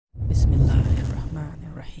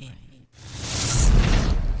Rahim.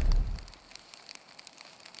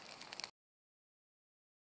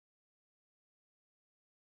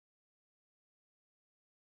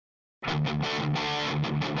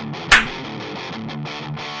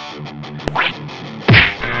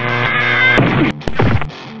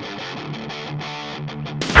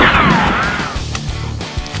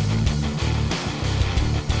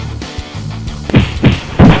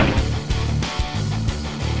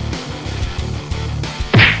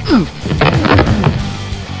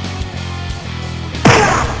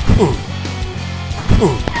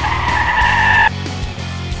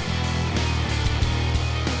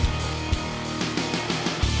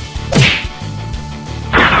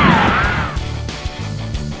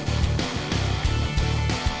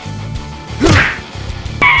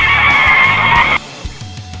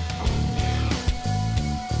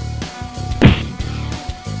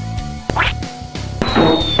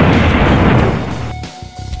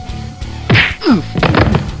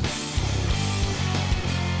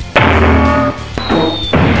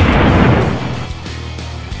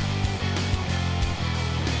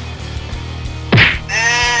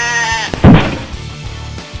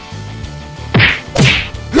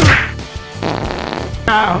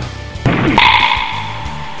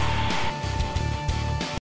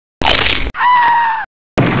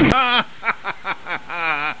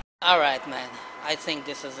 Alright man, I think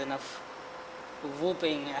this is enough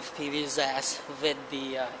whooping FPV's ass with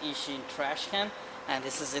the Eachine Trashcan, and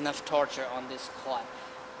this is enough torture on this quad.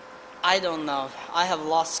 I don't know, I have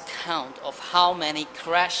lost count of how many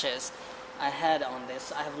crashes I had on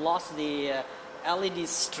this. I have lost the LED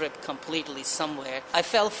strip completely somewhere. I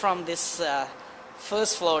fell from this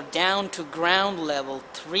first floor down to ground level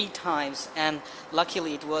 3 times, and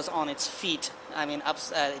luckily it was on its feet. I mean,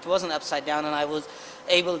 it wasn't upside down, and I was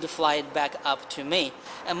able to fly it back up to me.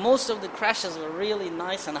 And most of the crashes were really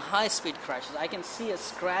nice and high-speed crashes. I can see a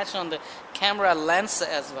scratch on the camera lens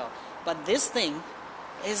as well. But this thing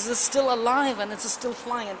is still alive and it's still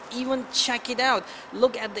flying. And even check it out.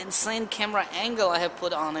 Look at the insane camera angle I have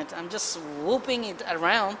put on it. I'm just whooping it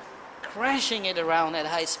around, crashing it around at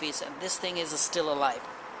high speeds, and this thing is still alive.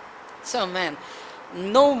 So man,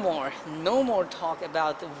 no more talk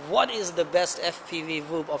about what is the best FPV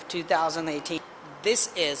whoop of 2018.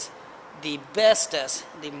 This is the bestest,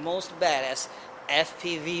 the most badass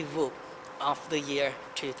FPV whoop of the year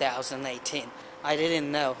 2018. I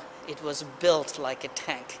didn't know it was built like a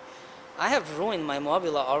tank. I have ruined my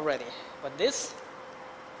Mobula already, but this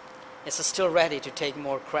is still ready to take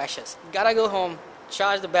more crashes. Gotta go home,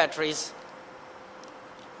 charge the batteries,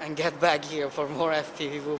 and get back here for more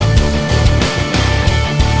FPV whoop.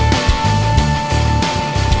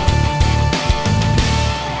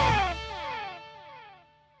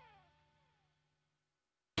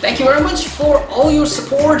 Thank you very much for all your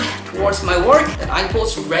support towards my work, that I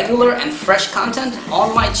post regular and fresh content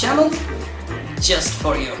on my channel just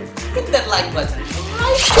for you. Hit that like button.